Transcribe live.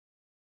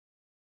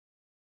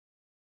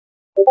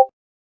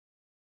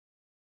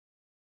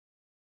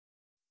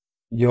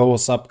Yo,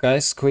 what's up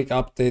guys? Quick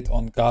update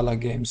on Gala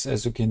Games.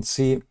 As you can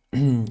see,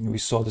 we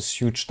saw this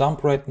huge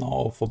dump right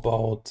now of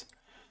about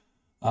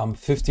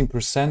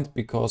 15%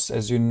 because,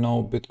 as you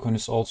know, Bitcoin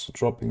is also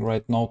dropping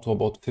right now to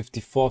about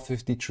 54,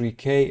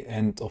 53K,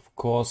 and of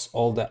course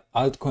all the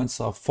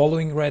altcoins are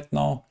following right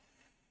now.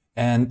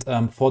 And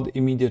for the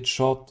immediate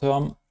short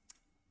term,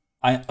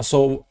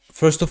 so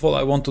first of all,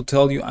 I want to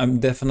tell you I'm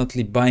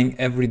definitely buying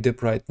every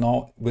dip right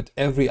now with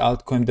every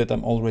altcoin that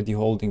I'm already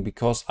holding,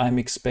 because I'm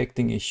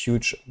expecting a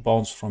huge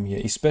bounce from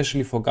here,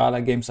 especially for Gala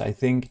Games. I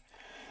think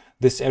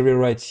this area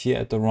right here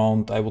at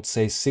around, I would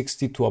say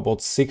 60 to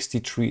about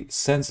 63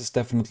 cents is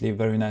definitely a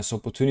very nice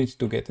opportunity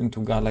to get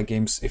into Gala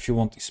Games if you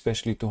want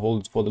especially to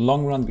hold it for the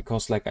long run,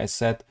 because like I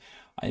said,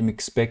 I'm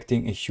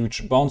expecting a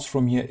huge bounce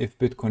from here if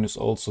Bitcoin is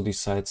also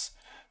decides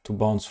to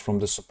bounce from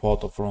the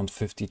support of around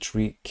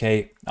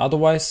 53K.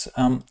 Otherwise,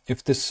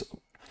 if this,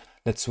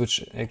 let's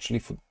switch actually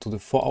to the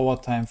 4-hour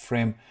time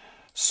frame.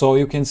 So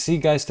you can see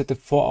guys that the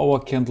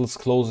 4-hour candle is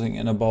closing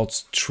in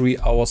about 3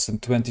 hours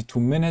and 22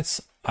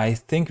 minutes. I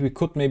think we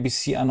could maybe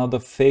see another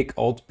fake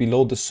out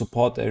below the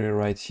support area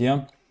right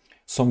here,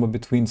 somewhere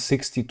between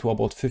 60 to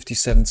about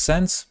 57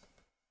 cents.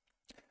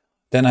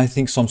 Then I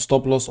think some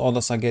stop loss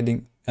orders are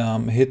getting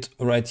hit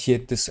right here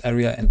at this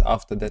area, and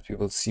after that we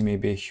will see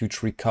maybe a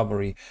huge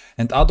recovery.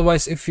 And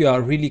otherwise, if you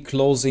are really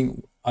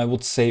closing, I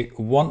would say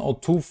 1 or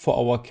 2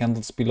 4-hour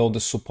candles below the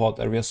support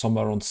area,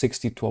 somewhere around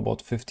 60 to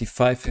about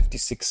 55,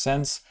 56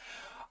 cents.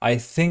 I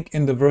think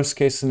in the worst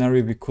case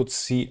scenario we could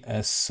see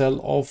a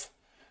sell-off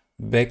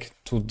back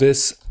to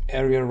this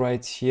area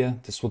right here.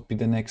 This would be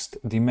the next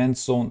demand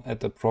zone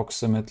at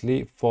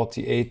approximately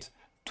 48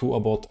 to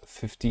about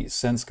 50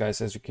 cents,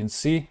 guys. As you can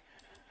see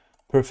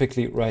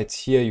perfectly right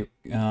here, you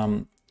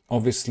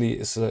obviously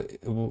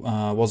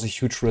was a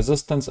huge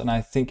resistance, and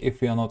I think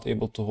if we are not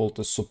able to hold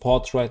the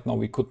support right now,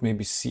 we could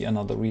maybe see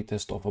another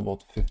retest of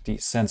about 50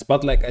 cents.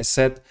 But like I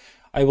said,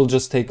 I will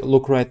just take a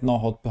look right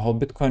now how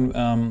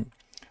Bitcoin,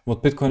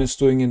 what Bitcoin is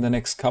doing in the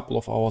next couple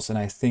of hours. And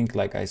I think,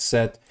 like I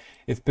said,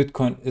 if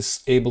Bitcoin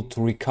is able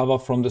to recover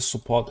from the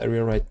support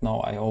area right now,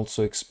 I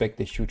also expect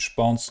a huge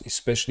bounce,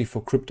 especially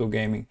for crypto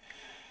gaming.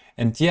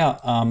 And yeah,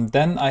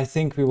 then I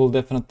think we will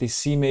definitely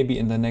see maybe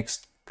in the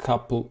next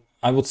couple,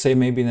 I would say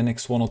maybe in the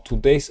next 1 or 2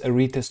 days, a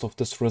retest of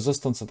this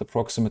resistance at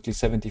approximately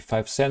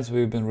 75 cents.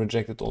 We've been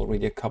rejected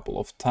already a couple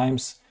of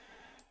times.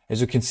 As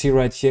you can see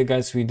right here,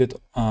 guys, we did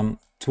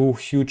 2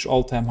 huge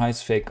all-time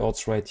highs fake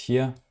outs right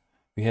here.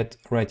 We had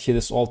right here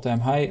this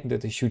all-time high,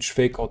 did a huge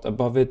fake out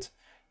above it,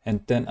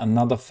 and then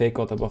another fake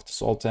out above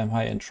this all-time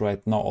high, and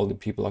right now all the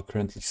people are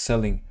currently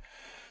selling.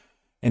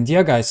 And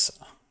yeah, guys,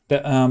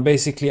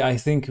 basically I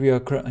think we are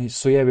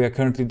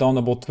currently down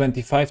about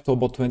 25 to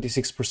about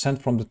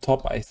 26% from the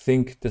top. I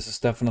think this is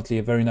definitely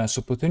a very nice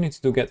opportunity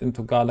to get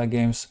into Gala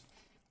Games,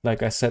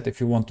 like I said, if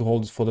you want to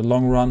hold it for the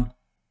long run.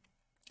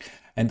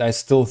 And I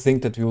still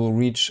think that we will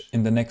reach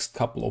in the next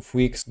couple of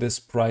weeks this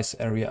price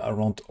area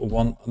around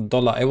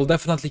 $1. I will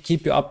definitely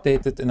keep you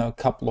updated in a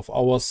couple of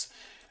hours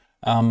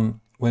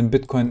when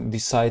Bitcoin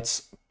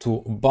decides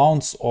to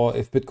bounce, or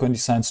if Bitcoin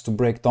decides to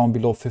break down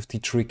below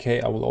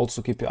 53K. I will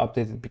also keep you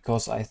updated,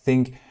 because I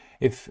think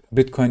if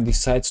Bitcoin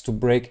decides to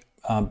break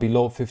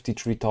below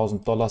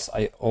 $53,000,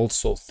 I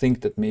also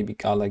think that maybe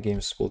Gala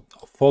Games will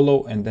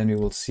follow, and then we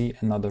will see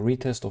another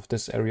retest of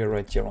this area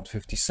right here around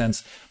 50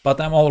 cents.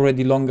 But I'm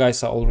already long,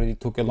 guys. I already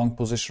took a long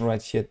position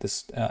right here at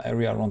this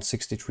area around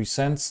 63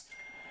 cents.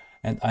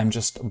 And I'm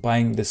just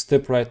buying this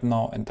dip right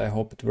now, and I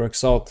hope it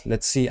works out.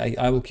 Let's see.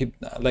 I will keep,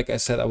 like I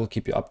said, I will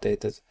keep you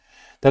updated.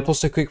 That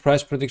was a quick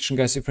price prediction,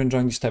 guys. If you're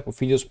enjoying these type of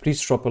videos,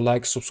 please drop a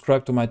like,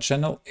 subscribe to my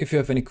channel. If you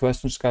have any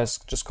questions, guys,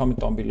 just comment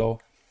down below.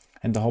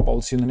 And I hope I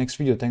will see you in the next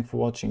video. Thanks for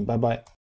watching. Bye bye.